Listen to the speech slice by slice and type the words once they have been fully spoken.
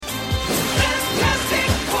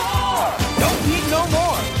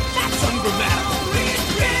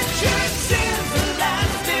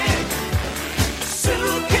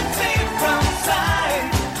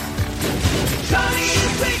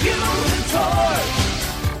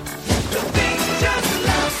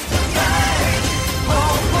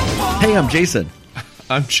Hey, I'm Jason.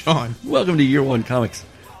 I'm Sean. Welcome to Year One Comics.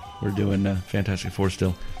 We're doing Fantastic Four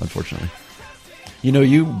still, unfortunately. You know,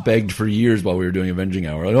 you begged for years while we were doing Avenging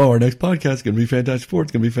Hour, like, oh, our next podcast is going to be Fantastic Four.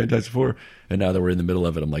 It's going to be Fantastic Four. And now that we're in the middle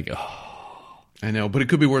of it, I'm like, oh. I know, but it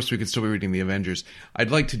could be worse. We could still be reading the Avengers. I'd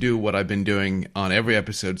like to do what I've been doing on every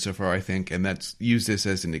episode so far, I think, and that's use this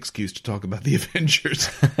as an excuse to talk about the Avengers.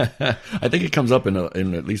 I think it comes up in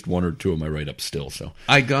at least one or two of my write-ups still. So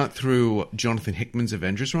I got through Jonathan Hickman's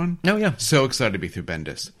Avengers run. Oh, yeah. So excited to be through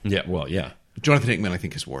Bendis. Yeah, well, yeah. Jonathan Hickman, I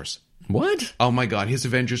think, is worse. What? Oh my god, his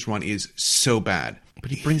Avengers run is so bad. But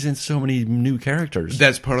he brings in so many new characters.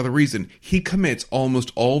 That's part of the reason. He commits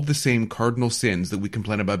almost all of the same cardinal sins that we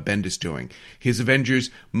complain about Bendis doing. His Avengers,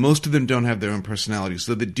 most of them don't have their own personalities.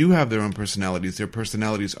 So they do have their own personalities. Their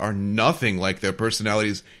personalities are nothing like their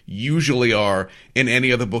personalities usually are in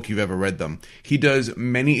any other book you've ever read them. He does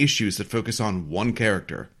many issues that focus on one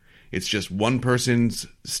character. It's just one person's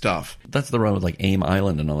stuff. That's the run with like AIM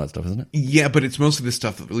Island and all that stuff, isn't it? Yeah, but it's mostly the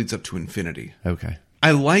stuff that leads up to Infinity. Okay.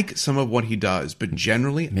 I like some of what he does, but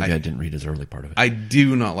generally... Maybe I didn't read his early part of it. I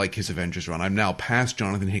do not like his Avengers run. I'm now past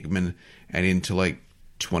Jonathan Hickman and into like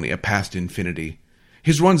past Infinity.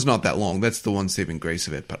 His run's not that long. That's the one saving grace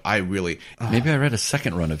of it, but I really... Maybe I read a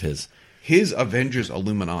second run of his. His Avengers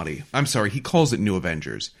Illuminati. I'm sorry, he calls it New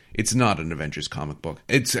Avengers. It's not an Avengers comic book.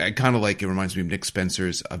 It's kind of like, it reminds me of Nick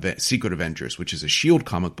Spencer's Secret Avengers, which is a S.H.I.E.L.D.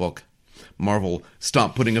 comic book. Marvel,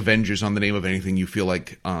 stop putting Avengers on the name of anything you feel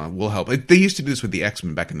like will help. They used to do this with the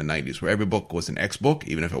X-Men back in the 90s, where every book was an X book,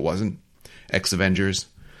 even if it wasn't. X-Avengers,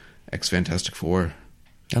 X-Fantastic Four.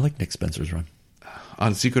 I like Nick Spencer's run.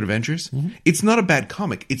 On Secret Avengers? Mm-hmm. It's not a bad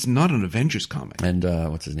comic. It's not an Avengers comic. And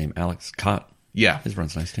what's his name? Alex Cott. Yeah. His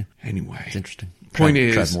run's nice, too. Anyway. It's interesting. Point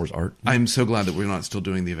is, Trav Moore's art. I'm so glad that we're not still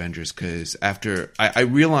doing the Avengers, because after I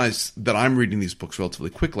realized that I'm reading these books relatively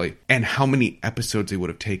quickly, and how many episodes they would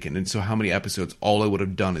have taken, and so how many episodes all I would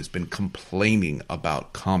have done has been complaining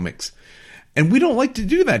about comics. And we don't like to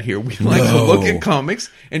do that here. We like to look at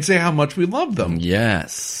comics and say how much we love them.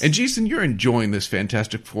 Yes. And Jason, you're enjoying this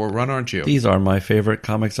Fantastic Four run, aren't you? These are my favorite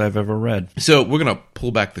comics I've ever read. So we're going to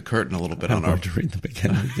pull back the curtain a little bit on our... to read them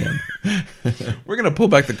again and again. We're going to pull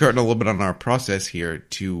back the curtain a little bit on our process here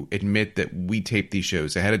to admit that we tape these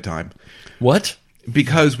shows ahead of time. What?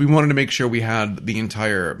 Because we wanted to make sure we had the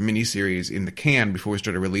entire miniseries in the can before we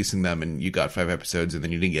started releasing them, and you got 5 episodes, and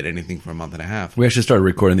then you didn't get anything for a month and a half. We actually started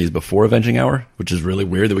recording these before Avenging Hour, which is really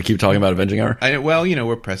weird that we keep talking about Avenging Hour. Well, you know,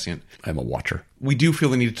 we're prescient. I'm a watcher. We do feel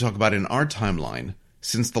the need to talk about it in our timeline,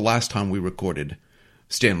 since the last time we recorded,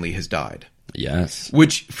 Stan Lee has died. Yes.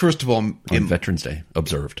 Which, first of all... On Veterans Day.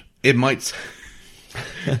 Observed. It might...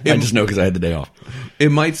 I just know because I had the day off.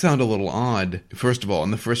 It might sound a little odd, first of all,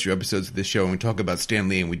 in the first few episodes of this show, when we talk about Stan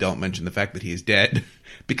Lee and we don't mention the fact that he is dead,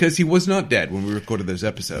 because he was not dead when we recorded those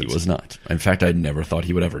episodes. He was not. In fact, I never thought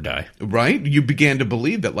he would ever die. Right? You began to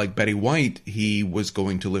believe that, like Betty White, he was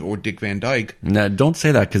going to live, or Dick Van Dyke. Now, don't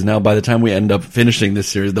say that, because now by the time we end up finishing this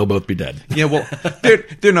series, they'll both be dead. Yeah, well,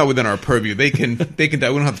 they're not within our purview. They can die. We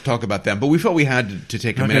don't have to talk about them, but we felt we had to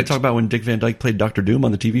take a minute. Can I talk about when Dick Van Dyke played Dr. Doom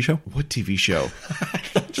on the TV show? What TV show?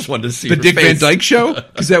 Just wanted to see the Dick face. Van Dyke Show?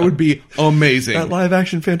 Because that would be amazing. That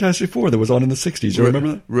live-action Fantastic Four that was on in the 60s. You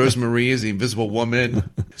remember that? Rosemary is the Invisible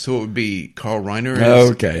Woman. So it would be Carl Reiner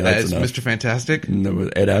as enough. Mr. Fantastic? No,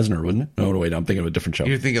 Ed Asner, wouldn't it? No, wait, I'm thinking of a different show.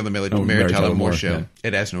 You're thinking of the Mary Tyler Moore show. Yeah.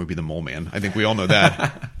 Ed Asner would be the Mole Man. I think we all know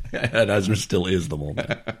that. Ed Asner still is the Mole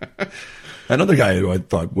Man. Another guy who I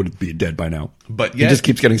thought would be dead by now. But he just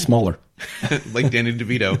keeps getting smaller. Like Danny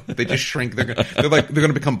DeVito. They just shrink. They're going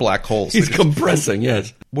to become black holes. He's compressing,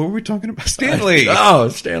 yes. What were we talking about? Stan Lee.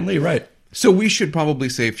 Stan Lee, right. So we should probably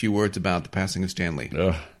say a few words about the passing of Stan Lee.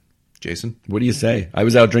 Jason? What do you say? I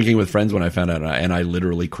was out drinking with friends when I found out, and I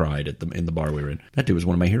literally cried in the bar we were in. That dude was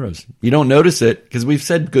one of my heroes. You don't notice it, because we've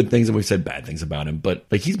said good things and we've said bad things about him, but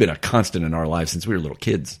like he's been a constant in our lives since we were little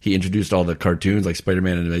kids. He introduced all the cartoons like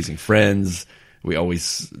Spider-Man and Amazing Friends. We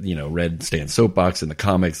always, read Stan's Soapbox in the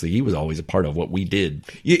comics. He was always a part of what we did.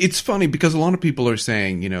 Yeah, it's funny because a lot of people are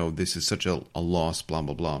saying, this is such a loss, blah,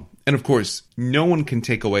 blah, blah. And of course, no one can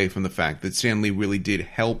take away from the fact that Stan Lee really did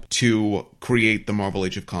help to create the Marvel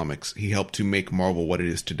Age of Comics. He helped to make Marvel what it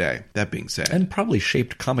is today. That being said. And probably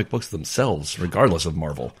shaped comic books themselves, regardless of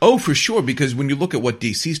Marvel. Oh, for sure. Because when you look at what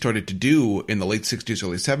DC started to do in the late 60s,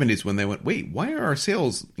 early 70s, when they went, wait, why are our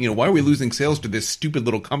sales, why are we losing sales to this stupid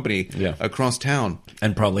little company across town?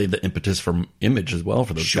 And probably the impetus from Image as well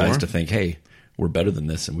for those guys to think, hey, we're better than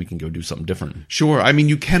this and we can go do something different. Sure. I mean,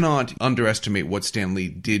 you cannot underestimate what Stan Lee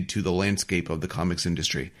did to the landscape of the comics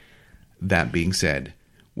industry. That being said,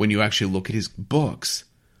 when you actually look at his books,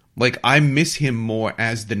 Like, I miss him more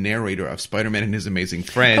as the narrator of Spider-Man and His Amazing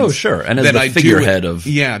Friends. Oh, sure. And as the figurehead of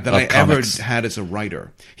than I comics. ever had as a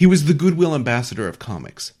writer. He was the goodwill ambassador of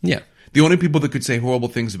comics. Yeah. The only people that could say horrible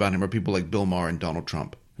things about him are people like Bill Maher and Donald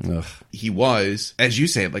Trump. Ugh. He was, as you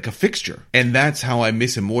say, like a fixture. And that's how I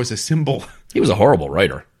miss him more as a symbol. He was a horrible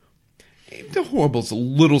writer. The horrible's a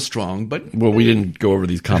little strong, but... Well, we didn't go over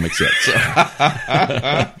these comics yet, so...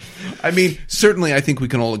 I mean, certainly I think we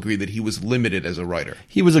can all agree that he was limited as a writer.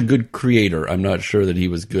 He was a good creator. I'm not sure that he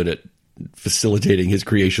was good at facilitating his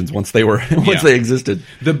creations once they existed.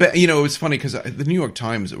 It was funny because the New York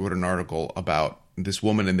Times wrote an article about... This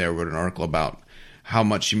woman in there wrote an article about how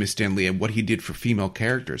much she missed Stan Lee and what he did for female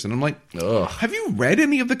characters. And I'm like, ugh. Have you read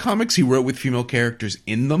any of the comics he wrote with female characters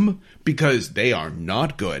in them? Because they are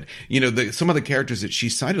not good. Some of the characters that she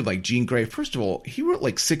cited, like Jean Grey, first of all, he wrote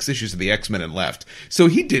like 6 issues of the X-Men and left. So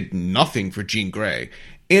he did nothing for Jean Grey.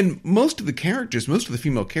 And most of the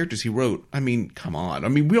female characters he wrote, I mean, come on. I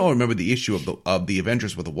mean, we all remember the issue of the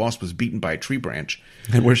Avengers where the Wasp was beaten by a tree branch.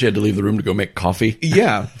 And where she had to leave the room to go make coffee.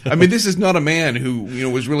 Yeah. I mean, this is not a man who,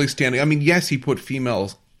 was really standing. I mean, yes, he put female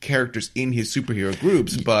characters in his superhero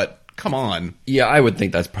groups, but come on. Yeah, I would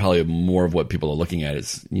think that's probably more of what people are looking at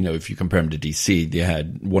is, if you compare him to DC, you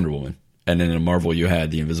had Wonder Woman. And then in Marvel, you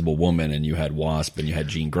had the Invisible Woman, and you had Wasp, and you had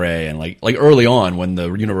Jean Grey, and like early on when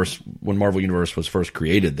Marvel Universe was first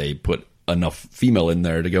created, they put enough female in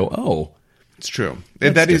there to go, oh, it's true.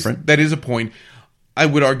 That is a point. I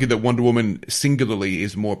would argue that Wonder Woman singularly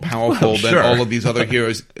is more powerful than all of these other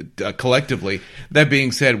heroes collectively. That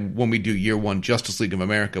being said, when we do Year One Justice League of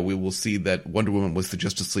America, we will see that Wonder Woman was the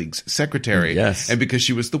Justice League's secretary. Yes. And because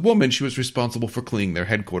she was the woman, she was responsible for cleaning their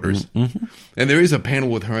headquarters. Mm-hmm. And there is a panel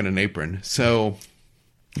with her in an apron. So,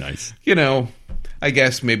 nice. I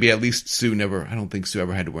guess maybe at least Sue never, I don't think Sue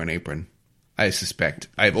ever had to wear an apron.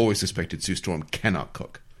 I've always suspected Sue Storm cannot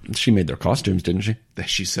cook. She made their costumes, didn't she? That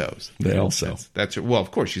she sews. They all sew. That's her. Well, of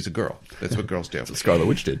course, she's a girl. That's what girls do. That's what Scarlet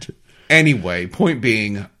Witch did too. Anyway, point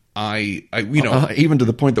being, even to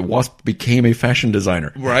the point that Wasp became a fashion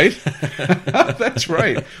designer. Right? That's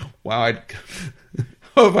right. Wow.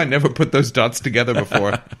 Have I never put those dots together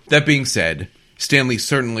before? That being said, Stan Lee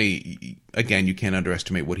certainly, again, you can't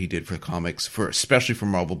underestimate what he did for comics, especially for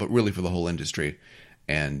Marvel, but really for the whole industry.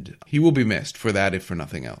 And he will be missed for that, if for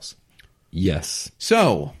nothing else. Yes.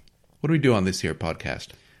 So, what do we do on this here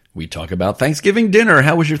podcast? We talk about Thanksgiving dinner.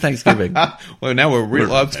 How was your Thanksgiving? Well, now we're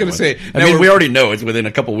real. I was going to say. We already know it's within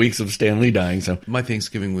a couple weeks of Stan Lee dying. So my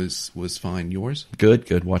Thanksgiving was fine. Yours?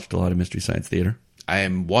 Good. Watched a lot of Mystery Science Theater. I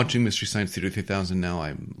am watching Mystery Science Theater 3000 now.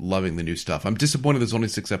 I'm loving the new stuff. I'm disappointed there's only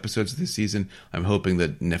 6 episodes this season. I'm hoping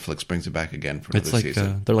that Netflix brings it back again for another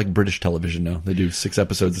season. They're like British television now. They do 6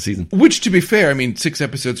 episodes a season. Which, to be fair, I mean, 6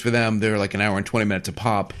 episodes for them, they're like an hour and 20 minutes a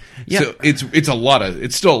pop. Yeah. So it's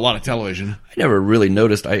still a lot of television. I never really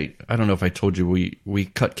noticed. I don't know if I told you, we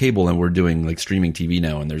cut cable and we're doing like streaming TV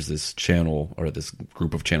now, and there's this channel or this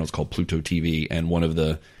group of channels called Pluto TV, and one of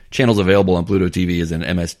the channels available on Pluto TV is an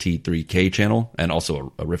MST3K channel and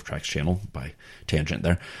also a Riff Tracks channel by tangent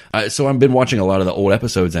there. So I've been watching a lot of the old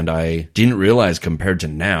episodes, and I didn't realize compared to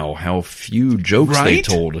now how few jokes they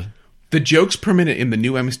told. The jokes per minute in the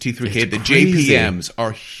new MST3K, the JPMs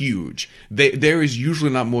are huge. There is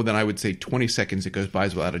usually not more than, I would say, 20 seconds that goes by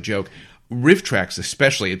without a joke. Riff Tracks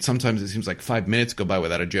especially, sometimes it seems like 5 minutes go by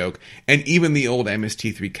without a joke. And even the old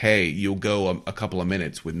MST3K, you'll go a couple of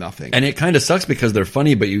minutes with nothing. And it kind of sucks because they're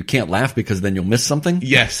funny, but you can't laugh because then you'll miss something.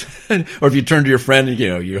 Yes. Or if you turn to your friend and,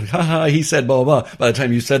 you're, haha, he said blah, blah, blah. By the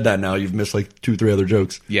time you said that now, you've missed like 2-3 other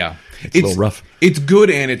jokes. Yeah. It's a little rough. It's good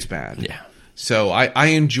and it's bad. Yeah. So I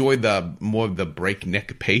enjoy more of the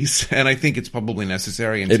breakneck pace, and I think it's probably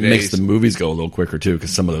necessary. It makes the movies go a little quicker too,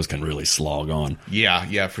 because some of those can really slog on.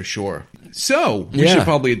 Yeah, for sure. So we should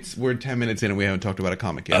probably. We're 10 minutes in, and we haven't talked about a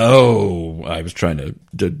comic yet. Oh, I was trying to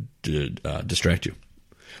distract you.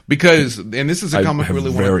 Because, and this is a comic I have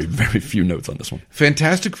really very, very few notes on this one.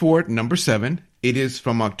 Fantastic Four #7. It is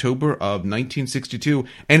from October of 1962.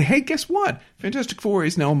 And hey, guess what? Fantastic Four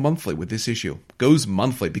is now monthly with this issue. Goes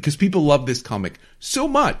monthly because people love this comic so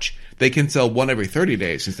much they can sell one every 30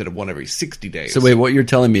 days instead of one every 60 days. So wait, what you're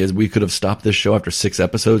telling me is we could have stopped this show after 6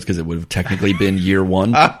 episodes because it would have technically been year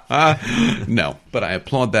 1? No, but I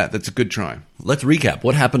applaud that. That's a good try. Let's recap.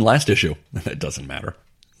 What happened last issue? It doesn't matter.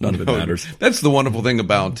 None of it matters. That's the wonderful thing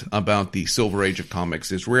about the Silver Age of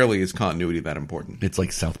comics is rarely is continuity that important. It's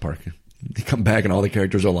like South Park. They come back and all the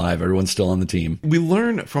characters are alive. Everyone's still on the team. We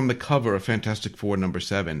learn from the cover of Fantastic Four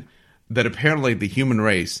 #7 that apparently the human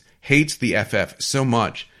race hates the FF so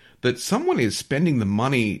much that someone is spending the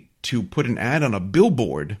money to put an ad on a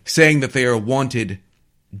billboard saying that they are wanted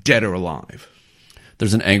dead or alive.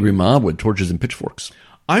 There's an angry mob with torches and pitchforks.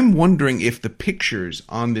 I'm wondering if the pictures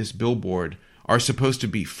on this billboard are supposed to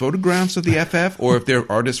be photographs of the FF or if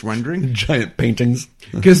they're artist rendering. Giant paintings.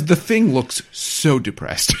 Because the thing looks so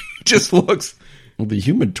depressed. It just looks... Well, the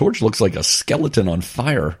Human Torch looks like a skeleton on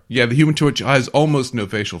fire. Yeah, the Human Torch has almost no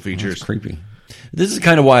facial features. That's creepy. This is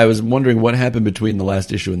kind of why I was wondering what happened between the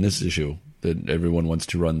last issue and this issue. That everyone wants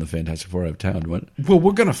to run the Fantastic Four out of town. What? Well,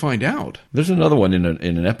 we're going to find out. There's another one in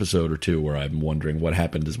an episode or two where I'm wondering what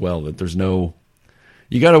happened as well. That there's no...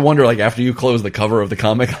 You got to wonder, like, after you close the cover of the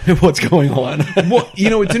comic, what's going on? Well,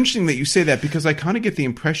 it's interesting that you say that because I kind of get the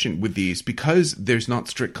impression with these, because there's not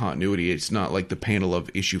strict continuity, it's not like the panel of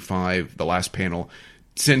issue 5, the last panel,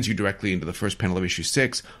 sends you directly into the first panel of issue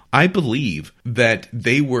 6. I believe that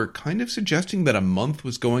they were kind of suggesting that a month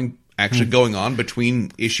was going on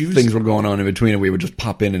between issues. Things were going on in between, and we would just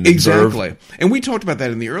pop in and observe. Exactly. And we talked about that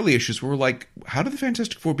in the early issues, where we're like, how did the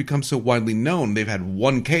Fantastic Four become so widely known? They've had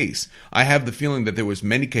one case. I have the feeling that there was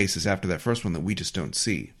many cases after that first one that we just don't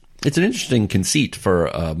see. It's an interesting conceit for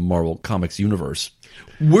a Marvel Comics universe.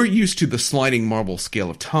 We're used to the sliding Marvel scale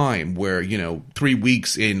of time, where, 3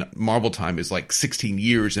 weeks in Marvel time is like 16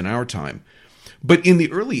 years in our time. But in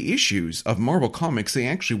the early issues of Marvel Comics, they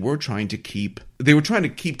actually were trying to keep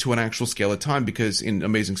to an actual scale of time, because in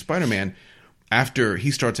Amazing Spider-Man, after he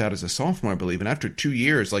starts out as a sophomore, I believe, and after 2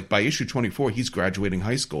 years, like by issue 24, he's graduating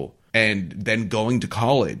high school and then going to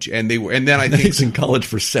college. And then I think he's in college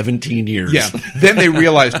for 17 years. Yeah. Then they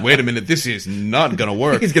realized, wait a minute, this is not going to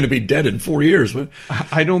work. He's going to be dead in 4 years.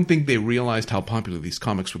 I don't think they realized how popular these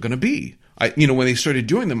comics were going to be. When they started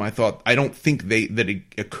doing them, I don't think that it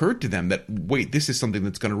occurred to them that, wait, this is something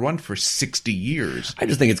that's going to run for 60 years. I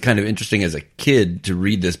just think it's kind of interesting as a kid to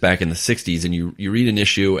read this back in the 60s, and you read an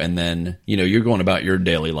issue, and then, you're going about your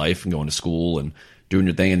daily life and going to school and doing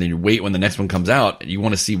your thing, and then you wait when the next one comes out, and you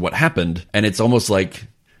want to see what happened, and it's almost like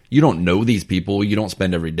you don't know these people, you don't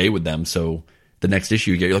spend every day with them, so... The next issue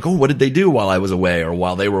you get, you're like, oh, what did they do while I was away, or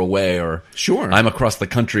while they were away, or sure, I'm across the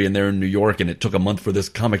country and they're in New York and it took a month for this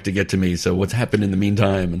comic to get to me, so what's happened in the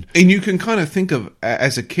meantime? And you can kind of think of,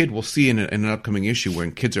 as a kid, we'll see in an upcoming issue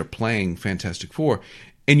when kids are playing Fantastic Four,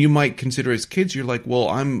 and you might consider as kids, you're like, well,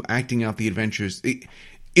 I'm acting out the adventures.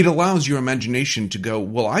 It allows your imagination to go,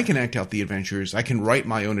 well, I can act out the adventures, I can write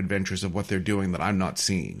my own adventures of what they're doing that I'm not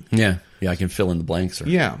seeing. Yeah, I can fill in the blanks.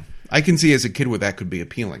 Yeah. I can see as a kid where that could be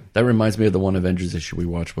appealing. That reminds me of the one Avengers issue we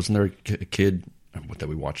watched. Wasn't there a kid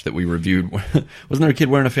that we reviewed? Wasn't there a kid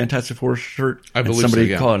wearing a Fantastic Four shirt? I believe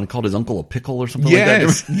somebody called his uncle a pickle or something like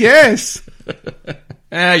that? Yes.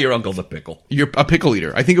 Your uncle's a pickle. You're a pickle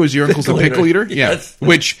eater. I think it was your uncle's a pickle eater? Yes. Yeah.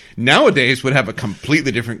 Which nowadays would have a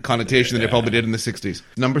completely different connotation than it probably did in the 60s.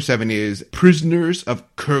 Number 7 is Prisoners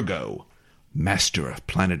of Kurrgo, Master of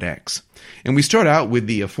Planet X. And we start out with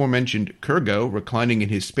the aforementioned Kurrgo reclining in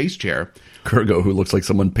his space chair. Kurrgo, who looks like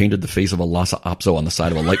someone painted the face of a Lhasa Apso on the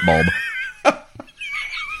side of a light bulb.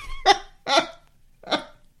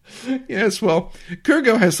 Yes, well,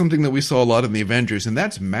 Kurrgo has something that we saw a lot in the Avengers, and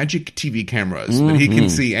that's magic TV cameras. That he can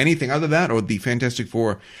see anything other than that, or the Fantastic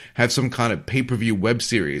Four have some kind of pay-per-view web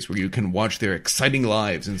series where you can watch their exciting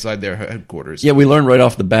lives inside their headquarters. Yeah, we learned right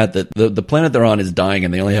off the bat that the planet they're on is dying,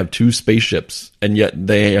 and they only have 2 spaceships, and yet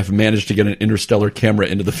they have managed to get an interstellar camera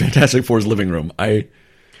into the Fantastic Four's living room.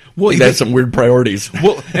 Well, that's some weird priorities.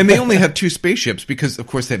 Well, and they only have 2 spaceships because, of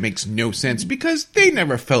course, that makes no sense because they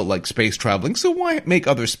never felt like space traveling. So why make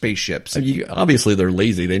other spaceships? Obviously, they're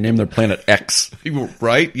lazy. They named their planet X.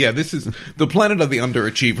 Right? Yeah, this is the planet of the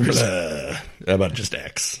underachievers. How about just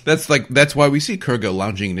X? That's why we see Kurrgo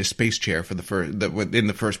lounging in his space chair in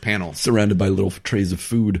the first panel, surrounded by little trays of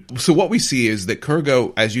food. So what we see is that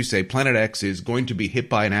Kurrgo, as you say, Planet X is going to be hit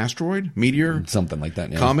by an asteroid, meteor, something like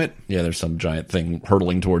that. Yeah. Comet. Yeah, there's some giant thing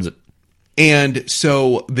hurtling towards it. And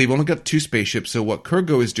so they've only got 2 spaceships. So what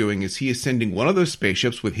Kurrgo is doing is he is sending one of those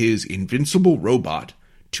spaceships with his invincible robot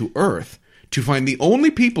to Earth to find the only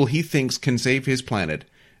people he thinks can save his planet,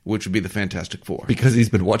 which would be the Fantastic Four. Because he's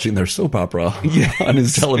been watching their soap opera on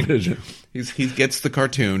his television. He gets the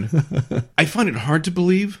cartoon. I find it hard to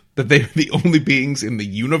believe that they're the only beings in the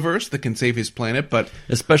universe that can save his planet, but...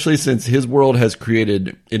 Especially since his world has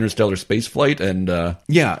created interstellar spaceflight and...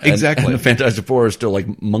 yeah, exactly. And the Fantastic Four are still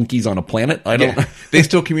like monkeys on a planet. They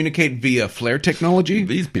still communicate via flare technology.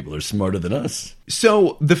 These people are smarter than us.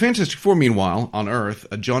 So, the Fantastic Four, meanwhile, on Earth,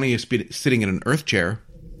 Johnny is sitting in an Earth chair.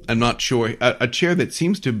 I'm not sure. A chair that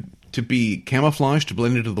seems to be camouflaged to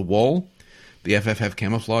blend into the wall. The FF have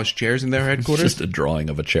camouflaged chairs in their headquarters. It's just a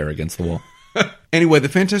drawing of a chair against the wall. Anyway, the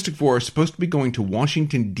Fantastic Four are supposed to be going to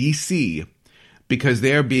Washington, D.C. because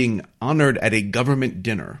they are being honored at a government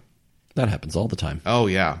dinner. That happens all the time. Oh,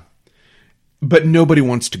 yeah. But nobody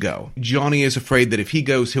wants to go. Johnny is afraid that if he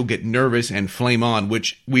goes, he'll get nervous and flame on,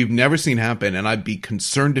 which we've never seen happen, and I'd be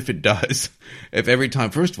concerned if it does. If every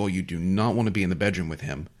time, first of all, you do not want to be in the bedroom with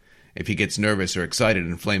him if he gets nervous or excited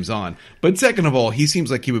and flames on. But second of all, he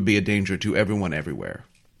seems like he would be a danger to everyone everywhere.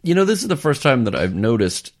 You know, this is the first time that I've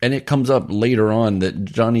noticed, and it comes up later on, that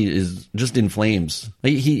Johnny is just in flames.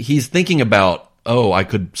 He's thinking about, oh, I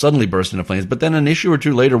could suddenly burst into flames. But then an issue or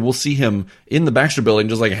two later, we'll see him in the Baxter building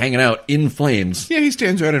just like hanging out in flames. Yeah, he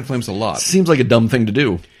stands around in flames a lot. Seems like a dumb thing to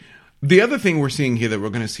do. The other thing we're seeing here that we're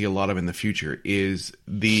going to see a lot of in the future is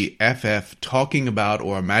the FF talking about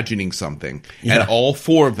or imagining something. Yeah. And all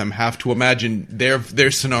four of them have to imagine their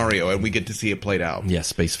scenario, and we get to see it played out. Yeah,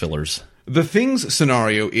 space fillers. The Thing's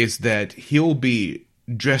scenario is that he'll be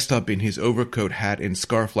dressed up in his overcoat, hat, and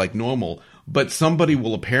scarf like normal, but somebody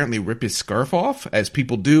will apparently rip his scarf off, as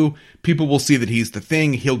people do. People will see that he's the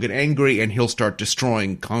Thing, he'll get angry, and he'll start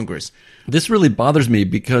destroying Congress. This really bothers me,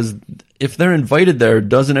 because if they're invited there,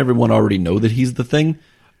 doesn't everyone already know that he's the Thing?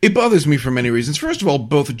 It bothers me for many reasons. First of all,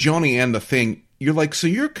 both Johnny and the Thing, you're like, so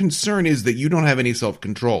your concern is that you don't have any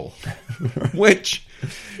self-control. Which...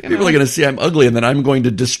 People are going to see I'm ugly, and then I'm going to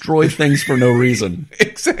destroy things for no reason.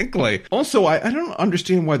 Exactly. Also, I don't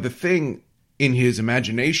understand why the Thing, in his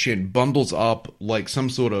imagination, bundles up like some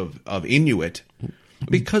sort of Inuit.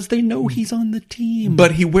 Because they know he's on the team.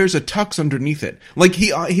 But he wears a tux underneath it. Like,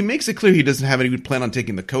 he makes it clear he doesn't have any plan on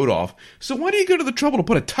taking the coat off. So why do you go to the trouble to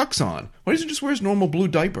put a tux on? Why doesn't he just wear his normal blue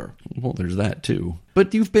diaper? Well, there's that, too.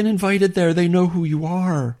 But you've been invited there. They know who you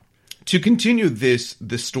are. To continue the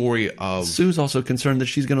story of... Sue's also concerned that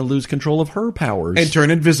she's going to lose control of her powers. And turn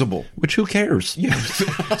invisible. Which, who cares? Yeah.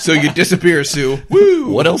 So you disappear, Sue.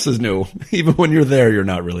 Woo! What else is new? Even when you're there, you're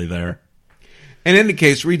not really there. In any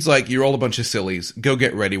case, Reed's like, you're all a bunch of sillies. Go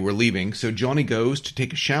get ready. We're leaving. So Johnny goes to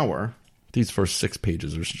take a shower. These first 6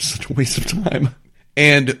 pages are just such a waste of time.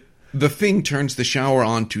 And the Thing turns the shower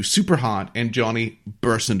on to super hot, and Johnny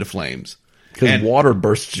bursts into flames. Because water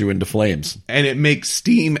bursts you into flames. And it makes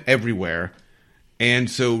steam everywhere. And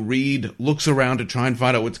so Reed looks around to try and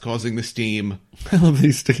find out what's causing the steam. I love that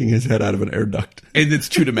he's sticking his head out of an air duct. And it's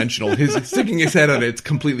two-dimensional. His sticking his head out, it's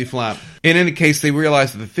completely flat. In any case, they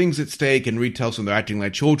realize that the Thing's at stake, and Reed tells them they're acting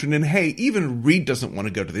like children. And hey, even Reed doesn't want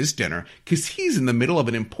to go to this dinner, because he's in the middle of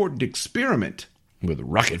an important experiment. With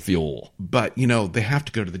rocket fuel. But, you know, they have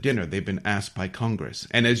to go to the dinner. They've been asked by Congress.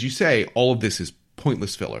 And as you say, all of this is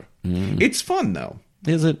pointless filler. It's fun, though.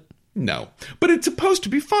 Is it? No. But it's supposed to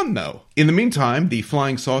be fun, though. In the meantime, the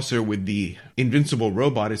flying saucer with the invincible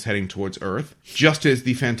robot is heading towards Earth, just as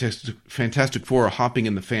the Fantastic Four are hopping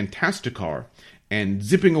in the Fantasticar and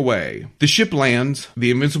zipping away. The ship lands,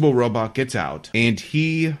 the invincible robot gets out, and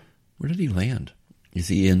he... Where did he land? Is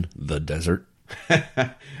he in the desert?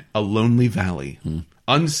 A lonely valley,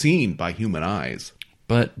 unseen by human eyes.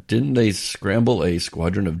 But didn't they scramble a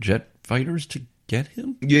squadron of jet fighters to get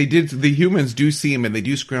him? Yeah, they did. The humans do see him, and they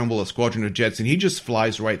do scramble a squadron of jets, and he just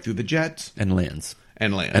flies right through the jets. And lands.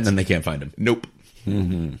 And lands. And then they can't find him. Nope.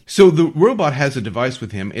 Mm-hmm. So the robot has a device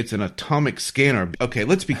with him. It's an atomic scanner. Okay,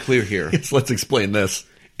 let's be clear here. Yes, let's explain this.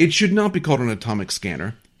 It should not be called an atomic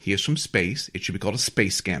scanner. He is from space. It should be called a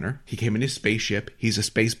space scanner. He came in his spaceship. He's a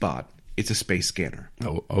space bot. It's a space scanner.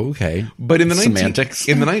 Oh, okay. But in the semantics.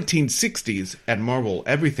 In the 1960s, at Marvel,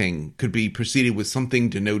 everything could be preceded with something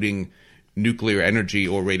denoting nuclear energy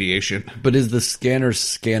or radiation. But is the scanner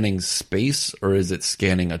scanning space, or is it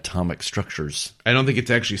scanning atomic structures? I don't think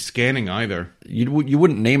it's actually scanning either. You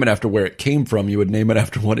wouldn't name it after where it came from. You would name it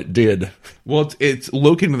after what it did. Well, it's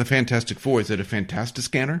located in the Fantastic Four. Is it a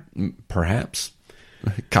Fantastiscanner? Perhaps.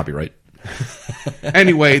 Copyright.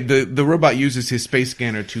 Anyway, the robot uses his space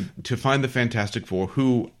scanner to find the Fantastic Four,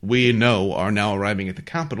 who we know are now arriving at the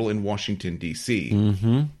Capitol in Washington, D.C.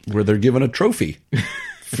 Mm-hmm. Where they're given a trophy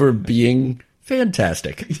for being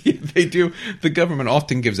fantastic. Yeah, they do. The government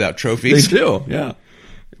often gives out trophies. They do, yeah.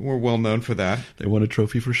 We're well known for that. They won a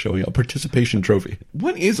trophy for showing up. Participation trophy.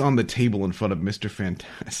 What is on the table in front of Mr.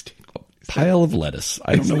 Fantastic? Pile of lettuce.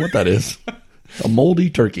 I don't know what that is. A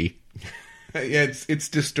moldy turkey. Yeah, it's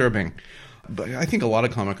disturbing. But I think a lot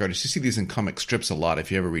of comic artists, you see these in comic strips a lot,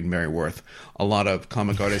 if you ever read Mary Worth, a lot of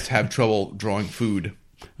comic artists have trouble drawing food.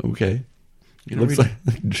 Okay. Looks like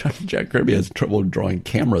Jack Kirby has trouble drawing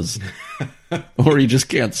cameras. Or he just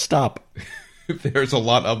can't stop. There's a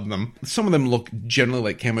lot of them. Some of them look generally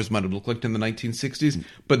like cameras might have looked like in the 1960s.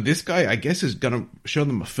 But this guy, I guess, is going to show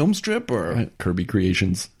them a film strip or... Right. Kirby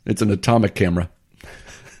Creations. It's an atomic camera.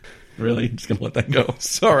 Really? Just going to let that go?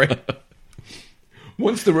 Sorry.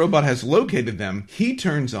 Once the robot has located them, he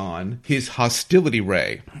turns on his hostility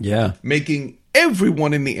ray. Yeah. Making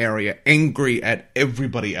everyone in the area angry at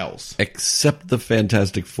everybody else. Except the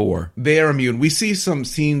Fantastic Four. They are immune. We see some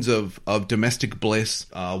scenes of domestic bliss,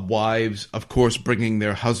 wives, of course, bringing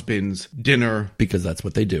their husbands dinner. Because that's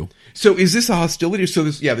what they do. So is this a hostility? So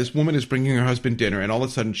this woman is bringing her husband dinner, and all of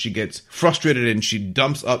a sudden she gets frustrated and she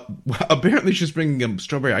dumps up. Apparently she's bringing him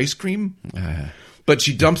strawberry ice cream. But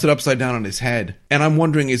she dumps it upside down on his head. And I'm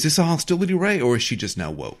wondering, is this a hostility, Ray, or is she just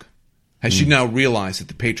now woke? Has she now realized that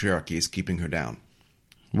the patriarchy is keeping her down?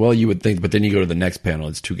 Well, you would think, but then you go to the next panel,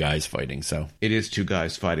 it's two guys fighting, so. It is two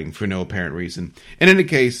guys fighting for no apparent reason. And in any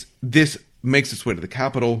case, this makes its way to the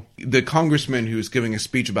Capitol. The congressman who's giving a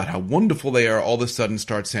speech about how wonderful they are all of a sudden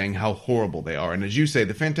starts saying how horrible they are. And as you say,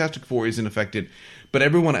 the Fantastic Four isn't affected, but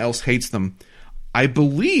everyone else hates them. I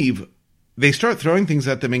believe they start throwing things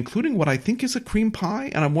at them, including what I think is a cream pie.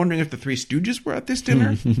 And I'm wondering if the Three Stooges were at this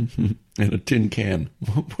dinner. And a tin can.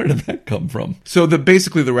 Where did that come from? So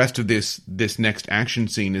basically the rest of this next action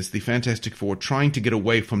scene is the Fantastic Four trying to get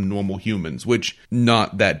away from normal humans, which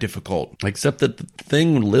not that difficult. Except that the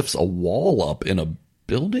thing lifts a wall up in a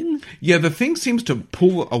building? Yeah, the thing seems to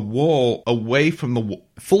pull a wall away from the wall.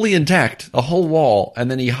 Fully intact, a whole wall, and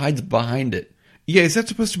then he hides behind it. Yeah, is that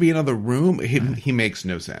supposed to be another room? He makes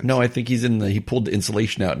no sense. No, I think he pulled the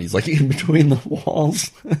insulation out and he's like in between the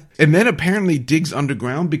walls. And then apparently digs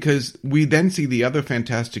underground because we then see the other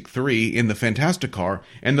Fantastic Three in the Fantastic Car,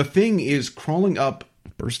 and the thing is crawling up.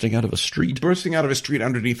 Bursting out of a street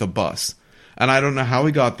underneath a bus. And I don't know how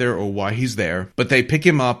he got there or why he's there, but they pick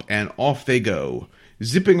him up and off they go,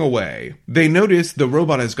 zipping away. They notice the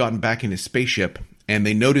robot has gotten back in his spaceship. And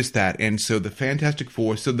they notice that, and so the Fantastic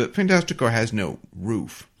Car has no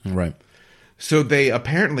roof. Right. So they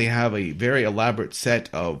apparently have a very elaborate set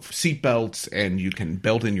of seatbelts, and you can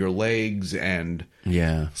belt in your legs, and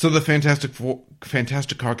yeah. So the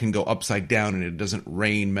Fantastic Car can go upside down, and it doesn't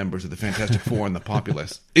rain members of the Fantastic Four on the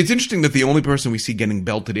populace. It's interesting that the only person we see getting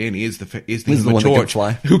belted in is the Human Torch,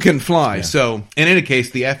 who can fly. Yeah. So in any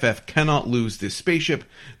case, the FF cannot lose this spaceship.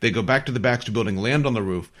 They go back to the Baxter Building, land on the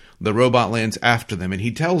roof. The robot lands after them, and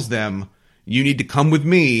he tells them, "You need to come with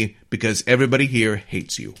me because everybody here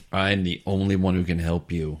hates you. I'm the only one who can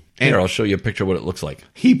help you." Here, I'll show you a picture of what it looks like.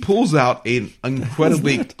 He pulls out an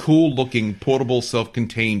incredibly cool-looking portable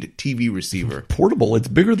self-contained TV receiver. Portable? It's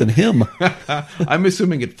bigger than him. I'm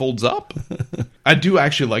assuming it folds up. I do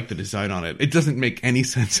actually like the design on it. It doesn't make any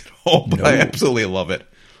sense at all, but I absolutely love it.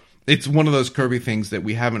 It's one of those Kirby things that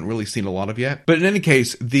we haven't really seen a lot of yet. But in any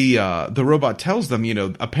case, the robot tells them,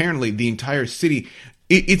 apparently the entire city.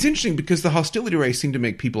 It's interesting because the hostility rays seem to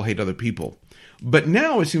make people hate other people. But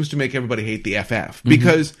now it seems to make everybody hate the FF.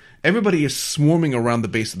 Because everybody is swarming around the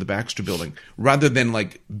base of the Baxter Building rather than,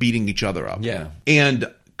 beating each other up. Yeah.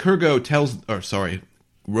 And Kurrgo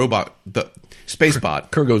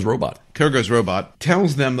Kurrgo's robot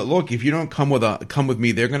tells them that, look, if you don't come with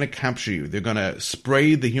me, they're going to capture you. They're going to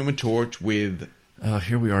spray the Human Torch with.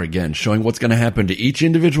 Here we are again, showing what's going to happen to each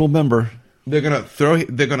individual member. They're going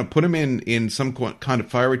to put him in some kind of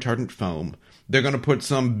fire retardant foam. They're going to put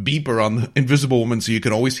some beeper on the Invisible Woman so you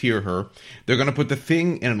can always hear her. They're going to put the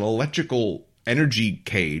thing in an electrical energy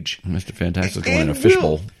cage. Mr. Fantastic in a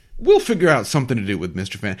fishbowl. We'll figure out something to do with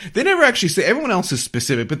Mr. Fantastic. They never actually say. Everyone else is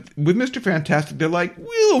specific, but with Mr. Fantastic, they're like,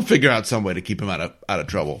 we'll figure out some way to keep him out of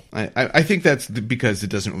trouble. I think that's because it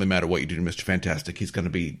doesn't really matter what you do to Mr. Fantastic. He's going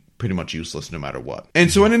to be pretty much useless no matter what. And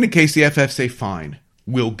so in any case, the FF say, fine,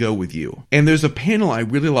 we'll go with you. And there's a panel I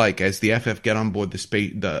really like as the FF get on board the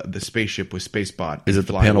spaceship with Spacebot. Is it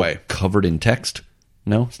the panel covered in text?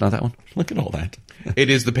 No, it's not that one. Look at all that.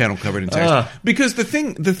 It is the panel covered in text. Because the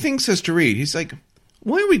thing says to Reed, he's like,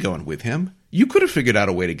 why are we going with him? You could have figured out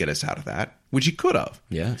a way to get us out of that, which he could have.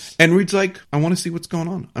 Yes. And Reed's like, I want to see what's going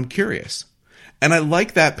on. I'm curious. And I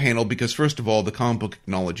like that panel because, first of all, the comic book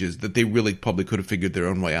acknowledges that they really probably could have figured their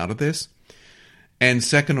own way out of this. And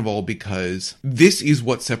second of all, because this is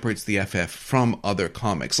what separates the FF from other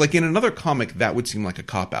comics. Like in another comic, that would seem like a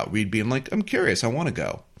cop-out. Reed being like, I'm curious, I want to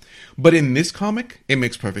go. But in this comic, it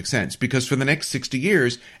makes perfect sense. Because for the next 60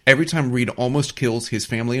 years, every time Reed almost kills his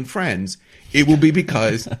family and friends, it will be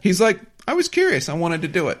because he's like, I was curious, I wanted to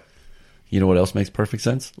do it. You know what else makes perfect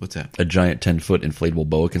sense? What's that? A giant 10-foot inflatable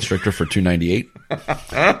boa constrictor for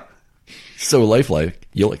 $298. So lifelike,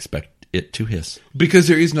 you'll expect it to hiss. Because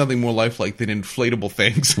there is nothing more lifelike than inflatable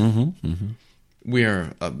things. Mm-hmm, mm-hmm. We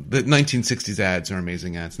are the 1960s ads are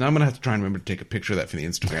amazing ads. Now I'm going to have to try and remember to take a picture of that for the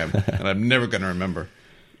Instagram, and I'm never going to remember.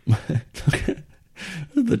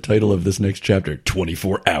 The title of this next chapter,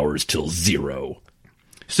 24 hours till zero.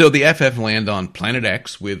 So the FF land on Planet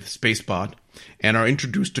X with Spacebot, and are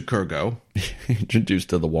introduced to Kurrgo. Introduced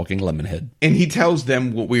to the walking lemon head. And he tells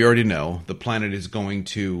them what we already know. The planet is going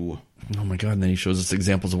to... Oh my god, and then he shows us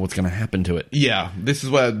examples of what's going to happen to it. Yeah, this is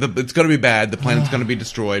what... it's going to be bad. The planet's going to be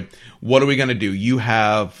destroyed. What are we going to do? You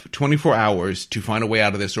have 24 hours to find a way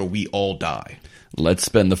out of this or we all die. Let's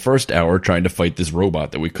spend the first hour trying to fight this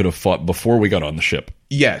robot that we could have fought before we got on the ship.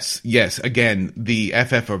 Yes. Again, the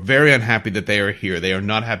FF are very unhappy that they are here. They are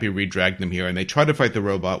not happy we dragged them here, and they try to fight the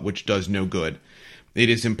robot, which does no good. It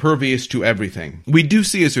is impervious to everything. We do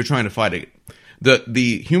see as they're trying to fight it,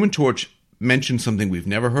 the Human Torch mentioned something we've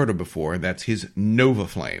never heard of before, and that's his Nova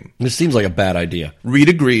Flame. This seems like a bad idea. Reed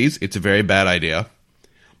agrees. It's a very bad idea.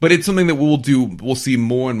 But it's something that we'll see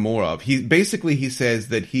more and more of. He says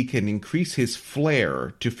that he can increase his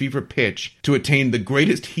flare to fever pitch to attain the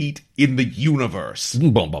greatest heat in the universe.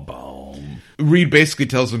 Boom, boom, boom. Reed basically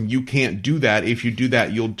tells him, you can't do that. If you do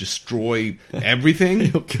that, you'll destroy everything.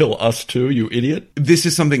 You'll kill us too, you idiot. This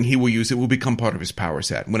is something he will use. It will become part of his power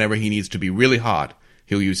set. Whenever he needs to be really hot,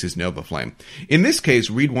 he'll use his Nova Flame. In this case,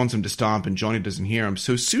 Reed wants him to stomp, and Johnny doesn't hear him.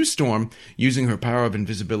 So Sue Storm, using her power of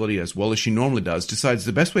invisibility as well as she normally does, decides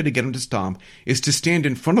the best way to get him to stomp is to stand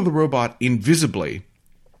in front of the robot invisibly.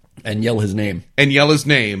 And yell his name.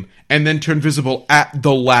 And then turn visible at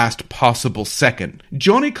the last possible second.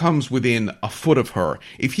 Johnny comes within a foot of her.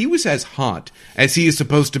 If he was as hot as he is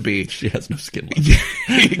supposed to be... She has no skin left. Yeah,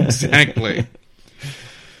 exactly.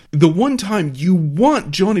 The one time you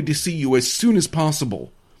want Johnny to see you as soon as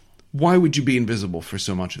possible, why would you be invisible for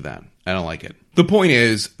so much of that? I don't like it. The point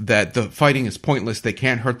is that the fighting is pointless, they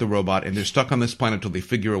can't hurt the robot, and they're stuck on this planet till they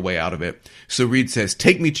figure a way out of it. So Reed says,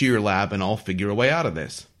 take me to your lab and I'll figure a way out of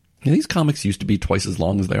this. Yeah, these comics used to be twice as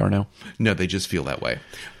long as they are now. No, they just feel that way.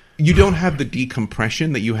 You don't have the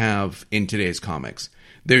decompression that you have in today's comics.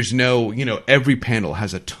 There's no, every panel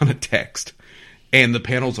has a ton of text, and the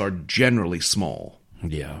panels are generally small.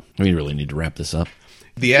 Yeah, we really need to wrap this up.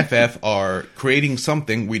 The FF are creating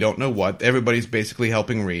something, we don't know what. Everybody's basically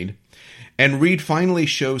helping Reed. And Reed finally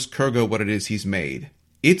shows Kurrgo what it is he's made.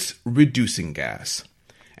 It's reducing gas.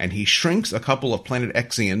 And he shrinks a couple of Planet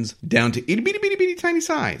Exians down to itty-bitty-bitty-bitty tiny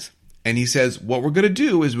size. And he says, what we're going to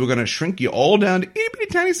do is we're going to shrink you all down to itty-bitty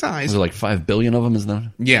tiny size. Is there like 5 billion of them, isn't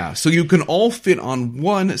there? Yeah, so you can all fit on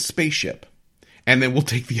one spaceship. And then we'll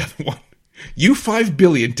take the other one. You 5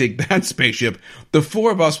 billion take that spaceship. The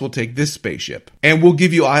 4 of us will take this spaceship. And we'll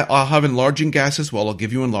give you, I'll have enlarging gas as well. I'll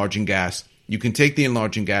give you enlarging gas. You can take the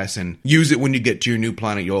enlarging gas and use it when you get to your new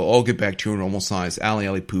planet. You'll all get back to your normal size. Alley,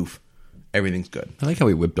 alley, poof. Everything's good. I like how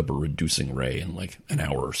he whipped up a reducing ray in like an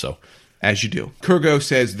hour or so. As you do. Kurrgo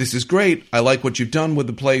says, this is great. I like what you've done with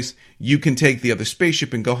the place. You can take the other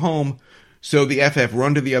spaceship and go home. So the FF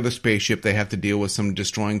run to the other spaceship. They have to deal with some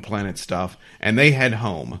destroying planet stuff. And they head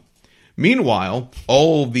home. Meanwhile,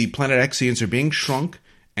 all the Planet Exians are being shrunk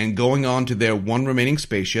and going on to their one remaining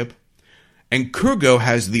spaceship. And Kurrgo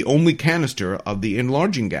has the only canister of the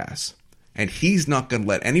enlarging gas. And he's not going to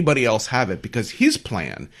let anybody else have it because his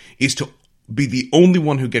plan is to be the only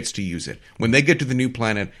one who gets to use it. When they get to the new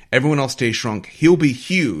planet, everyone else stays shrunk. He'll be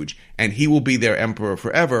huge, and he will be their emperor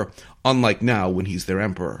forever, unlike now when he's their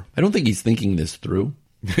emperor. I don't think he's thinking this through.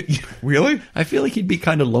 Really? I feel like he'd be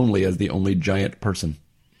kind of lonely as the only giant person.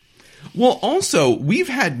 Well, also, we've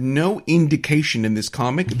had no indication in this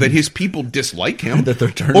comic that his people dislike him that they're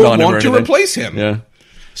turned or on him want to replace him. Yeah.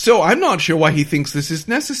 So I'm not sure why he thinks this is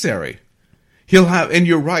necessary. He'll have, and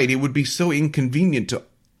you're right, it would be so inconvenient to,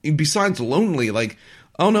 besides lonely, like,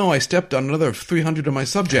 oh no, I stepped on another 300 of my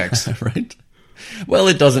subjects. Right? Well,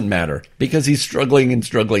 it doesn't matter, because he's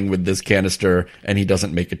struggling with this canister, and he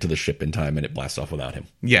doesn't make it to the ship in time, and it blasts off without him.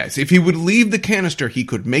 Yes, if he would leave the canister, he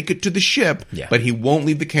could make it to the ship, yeah. But he won't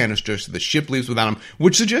leave the canister, so the ship leaves without him,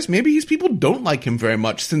 which suggests maybe his people don't like him very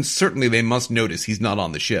much, since certainly they must notice he's not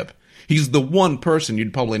on the ship. He's the one person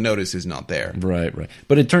you'd probably notice is not there. Right.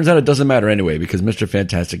 But it turns out it doesn't matter anyway, because Mr.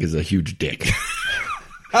 Fantastic is a huge dick.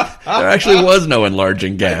 There actually was no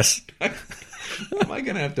enlarging gas. Am I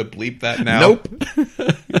going to have to bleep that now? Nope.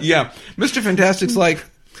 Yeah. Mr. Fantastic's like,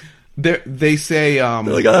 they say... they're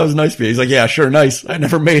like, oh, that was nice for you. He's like, yeah, sure, nice. I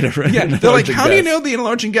never made it. Yeah, they're like, how do you know the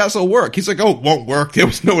enlarging gas will work? He's like, oh, it won't work. There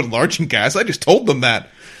was no enlarging gas. I just told them that.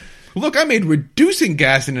 Look, I made reducing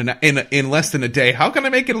gas in less than a day. How can I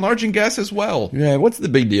make enlarging gas as well? Yeah, what's the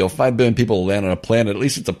big deal? 5 billion people land on a planet. At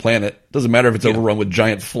least it's a planet. Doesn't matter if it's overrun with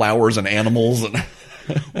giant flowers and animals. And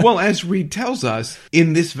well, as Reed tells us,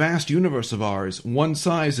 in this vast universe of ours, one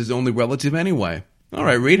size is only relative anyway. All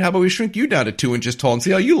right, Reed, how about we shrink you down to 2 inches tall and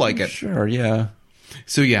see how you like it? Sure, yeah.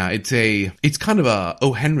 So yeah, it's kind of a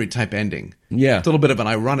O. Henry type ending. Yeah. It's a little bit of an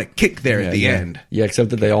ironic kick there at the end. Yeah, except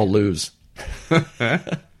that they all lose.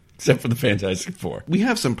 Except for the Fantastic Four. We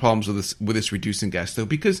have some problems with this reducing gas, though,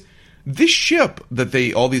 because this ship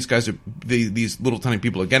that all these guys are, these little tiny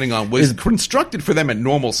people are getting on was constructed for them at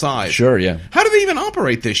normal size. Sure, yeah. How do they even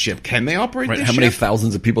operate this ship? Can they operate this ship? How many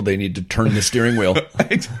thousands of people they need to turn the steering wheel?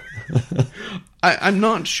 I'm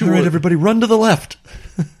not sure. All right, everybody, run to the left.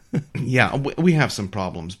 Yeah, we have some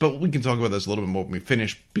problems, but we can talk about this a little bit more when we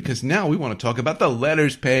finish, because now we want to talk about the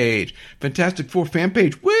letters page. Fantastic Four fan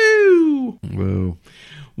page. Woo! Woo.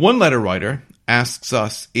 One letter writer asks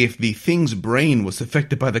us if the Thing's brain was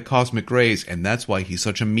affected by the cosmic rays, and that's why he's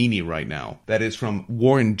such a meanie right now. That is from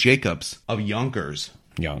Warren Jacobs of Yonkers.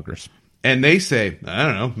 Yonkers. And they say, I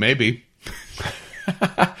don't know, maybe.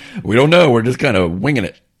 We don't know. We're just kind of winging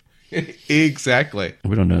it. Exactly.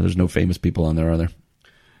 We don't know. There's no famous people on there, are there?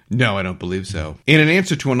 No, I don't believe so. In an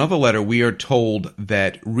answer to another letter, we are told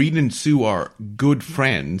that Reed and Sue are good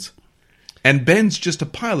friends, and Ben's just a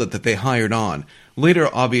pilot that they hired on. Later,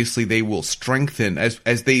 obviously, they will strengthen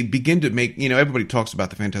as they begin to make, everybody talks about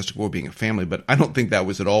the Fantastic Four being a family, but I don't think that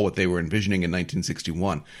was at all what they were envisioning in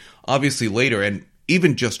 1961. Obviously, later, and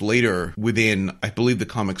even just later within, I believe, the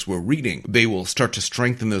comics we're reading, they will start to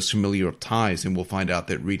strengthen those familiar ties, and we'll find out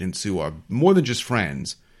that Reed and Sue are more than just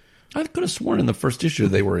friends. I could have sworn in the first issue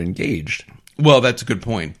they were engaged. Well, that's a good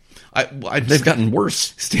point. They've gotten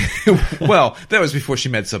worse. Well, that was before she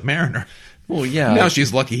met Submariner. Well, yeah. Now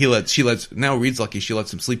she's lucky. Now Reed's lucky she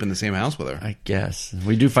lets him sleep in the same house with her. I guess.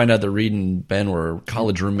 We do find out that Reed and Ben were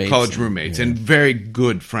college roommates. And very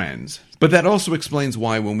good friends. But that also explains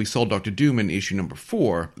why when we saw Dr. Doom in issue number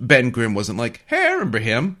 4, Ben Grimm wasn't like, hey, I remember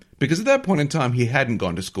him. Because at that point in time, he hadn't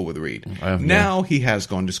gone to school with Reed. Now he has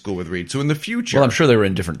gone to school with Reed. So in the future... Well, I'm sure they were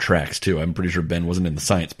in different tracks, too. I'm pretty sure Ben wasn't in the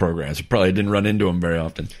science program, so probably didn't run into him very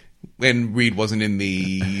often. And Reed wasn't in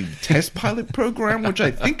the test pilot program, which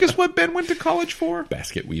I think is what Ben went to college for.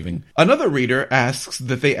 Basket weaving. Another reader asks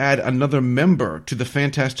that they add another member to the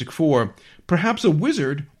Fantastic Four, perhaps a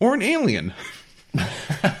wizard or an alien. I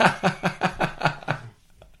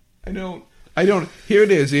don't. Here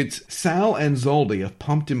it is. It's Sal Anzaldi of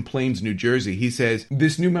Pumpkin Plains, New Jersey. He says,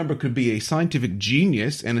 this new member could be a scientific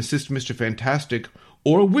genius and assist Mr. Fantastic,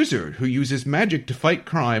 or a wizard who uses magic to fight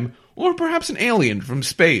crime, or perhaps an alien from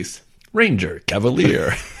space. Ranger,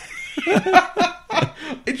 Cavalier.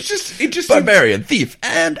 It just Barbarian, thief,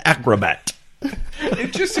 and acrobat.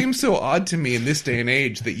 It just seems so odd to me in this day and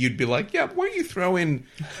age that you'd be like, yeah, why don't you throw in...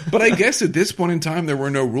 But I guess at this point in time, there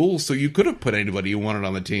were no rules, so you could have put anybody you wanted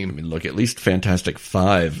on the team. I mean, look, at least Fantastic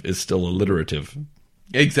 5 is still alliterative.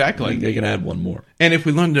 Exactly. They can add one more. And if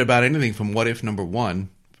we learned about anything from What If number 1,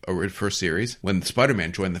 or first series, when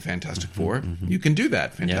Spider-Man joined the Fantastic Four, you can do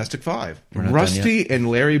that. Fantastic 5. Rusty and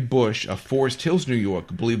Larry Bush of Forest Hills, New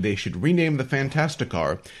York, believe they should rename the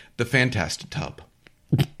Fantasticar the Fantastic-Tub.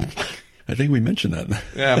 I think we mentioned that.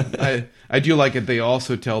 Yeah, I do like it. They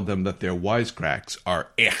also tell them that their wisecracks are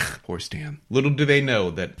poor Stan. Little do they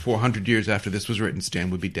know that 400 years after this was written, Stan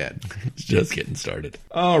would be dead. It's just getting started.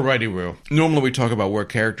 Alrighty, Will. Normally we talk about where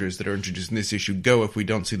characters that are introduced in this issue go if we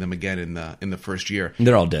don't see them again in the first year.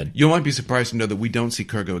 They're all dead. You might be surprised to know that we don't see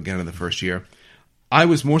Kurrgo again in the first year. I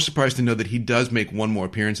was more surprised to know that he does make one more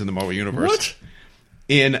appearance in the Marvel Universe. What?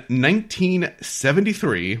 In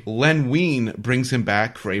 1973, Len Wein brings him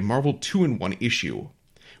back for a Marvel 2-in-1 issue,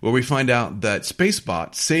 where we find out that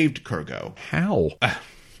Spacebot saved Kurrgo. How?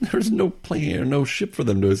 There's no plane or no ship for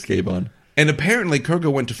them to escape on. And apparently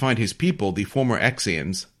Kurrgo went to find his people, the former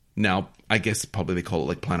Exians. Now, I guess probably they call it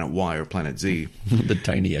like Planet Y or Planet Z. The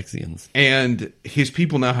tiny Exians. And his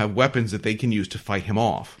people now have weapons that they can use to fight him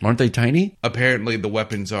off. Aren't they tiny? Apparently the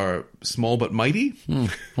weapons are small but mighty.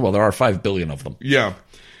 Well, there are 5 billion of them. Yeah.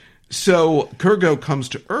 So Kurrgo comes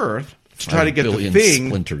to Earth to try to get the Thing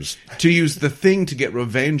splinters. to use the Thing to get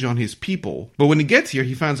revenge on his people. But when he gets here,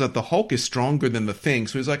 he finds out the Hulk is stronger than the Thing.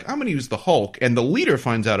 So he's like, I'm going to use the Hulk. And the leader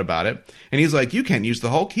finds out about it. And he's like, you can't use the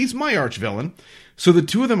Hulk. He's my arch-villain. So the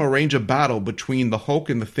two of them arrange a battle between the Hulk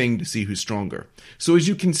and the Thing to see who's stronger. So as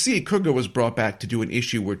you can see, Kurrgo was brought back to do an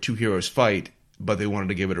issue where two heroes fight, but they wanted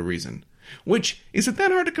to give it a reason. Which, is it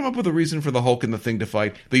that hard to come up with a reason for the Hulk and the Thing to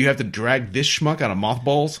fight, that you have to drag this schmuck out of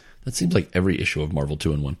mothballs? That seems like every issue of Marvel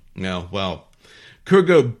 2-in-1. No, well...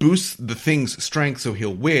 Kurrgo boosts the Thing's strength so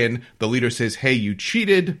he'll win. The leader says, hey, you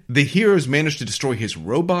cheated. The heroes manage to destroy his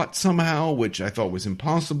robot somehow, which I thought was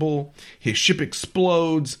impossible. His ship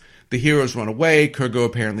explodes. The heroes run away. Kurrgo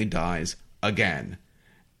apparently dies again.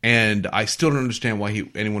 And I still don't understand why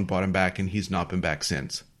anyone brought him back, and he's not been back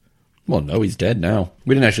since. Well, no, he's dead now.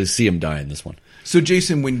 We didn't actually see him die in this one. So,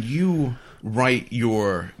 Jason, when you write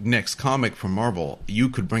your next comic for Marvel, you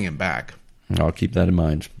could bring him back. I'll keep that in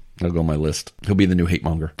mind. He'll go on my list. He'll be the new hate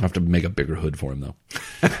monger. I'll have to make a bigger hood for him, though.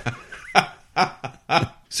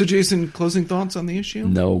 So, Jason, closing thoughts on the issue?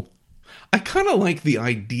 No. I kind of like the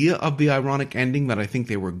idea of the ironic ending that I think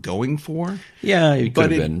they were going for. Yeah, it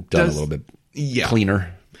could have been done a little bit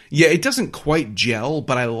cleaner. Yeah, it doesn't quite gel,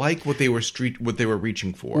 but I like what they were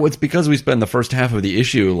reaching for. Well, it's because we spend the first half of the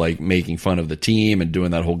issue like making fun of the team and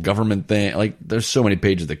doing that whole government thing. Like, there's so many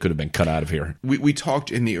pages that could have been cut out of here. We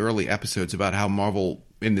talked in the early episodes about how Marvel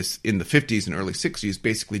in the 50s and early 60s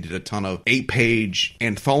basically did a ton of 8-page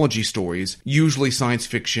anthology stories, usually science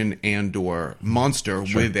fiction and or monster,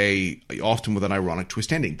 often with an ironic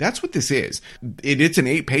twist ending. That's what this is. It's an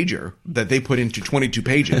 8-pager that they put into 22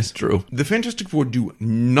 pages. That's true. The Fantastic Four do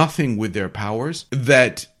nothing with their powers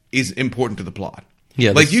that is important to the plot.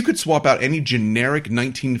 Yeah, like you could swap out any generic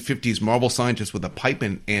 1950s Marvel scientist with a pipe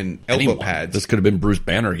and elbow pads. This could have been Bruce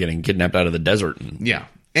Banner getting kidnapped out of the desert. Yeah.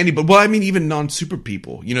 Even non-super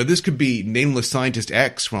people. You know, this could be Nameless Scientist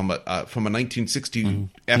X from a 1960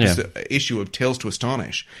 issue of Tales to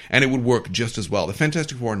Astonish, and it would work just as well. The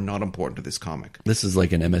Fantastic Four are not important to this comic. This is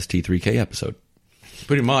like an MST3K episode.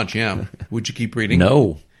 Pretty much, yeah. Would you keep reading?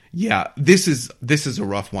 No. Yeah, this is a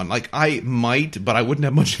rough one. Like, I might, but I wouldn't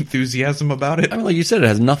have much enthusiasm about it. I mean, like you said, it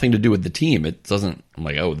has nothing to do with the team. It doesn't, I'm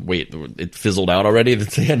like, oh, wait, it fizzled out already?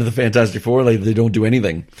 That's the end of the Fantastic Four? Like, they don't do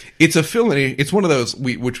anything. It's a fill-in. It's one of those,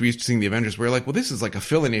 which we used to see in the Avengers, where you're like, well, this is like a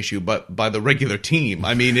fill-in issue, but by the regular team.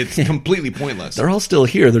 I mean, it's completely pointless. They're all still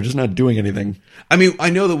here. They're just not doing anything. I mean, I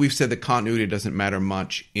know that we've said that continuity doesn't matter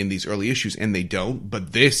much in these early issues, and they don't,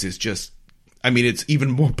 but this is just... I mean, it's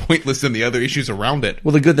even more pointless than the other issues around it.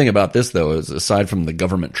 Well, the good thing about this, though, is aside from the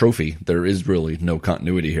government trophy, there is really no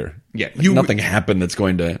continuity here. Yeah, nothing happened that's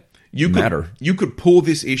going to matter. You could pull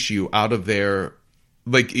this issue out of their,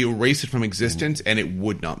 like, erase it from existence, and it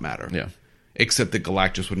would not matter. Yeah. Except that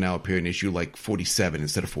Galactus would now appear in issue, like, 47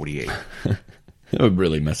 instead of 48. It would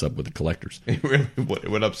really mess up with the collectors. It really would.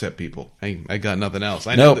 It would upset people. I got nothing else.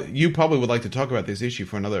 I know that you probably would like to talk about this issue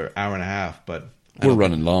for another hour and a half, but... We're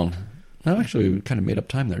running long. No, actually, we kind of made up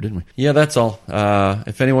time there, didn't we? Yeah, that's all.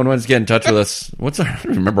 If anyone wants to get in touch with us, I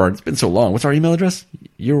don't remember. It's been so long. What's our email address?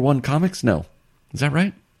 Year One Comics? No. Is that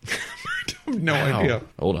right? I have no idea.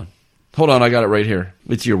 Hold on. I got it right here.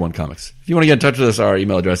 It's Year One Comics. If you want to get in touch with us, our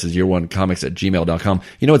email address is yearonecomics@gmail.com.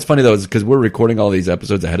 You know what's funny, though, is because we're recording all these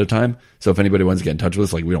episodes ahead of time. So if anybody wants to get in touch with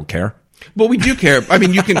us, like, we don't care. Well, we do care. I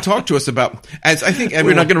mean, you can talk to us about, as I think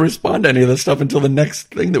everyone... We're not going to respond to any of this stuff until the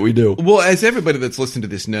next thing that we do. Well, as everybody that's listened to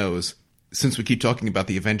this knows... Since we keep talking about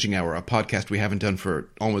the Avenging Hour, a podcast we haven't done for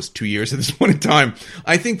almost 2 years at this point in time,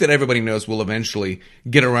 I think that everybody knows we'll eventually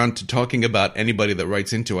get around to talking about anybody that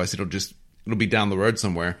writes into us. It'll be down the road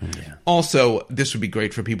somewhere. Yeah. Also, this would be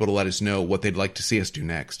great for people to let us know what they'd like to see us do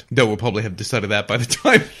next. Though we'll probably have decided that by the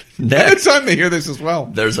time they hear this as well.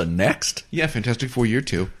 There's a next? Yeah, Fantastic Four Year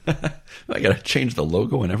 2. I gotta change the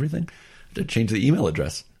logo and everything. To change the email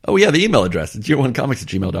address. Oh yeah, the email address. It's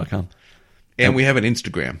yearonecomics@gmail.com. And we have an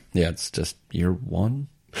Instagram. Yeah, it's just Year One.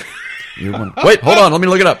 Wait, hold on. Let me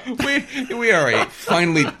look it up. We are a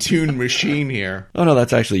finely tuned machine here. Oh, no,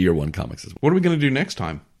 that's actually Year One Comics. What are we going to do next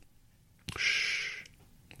time? Shh.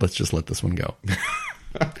 Let's just let this one go.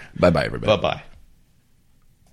 Bye-bye, everybody. Bye-bye.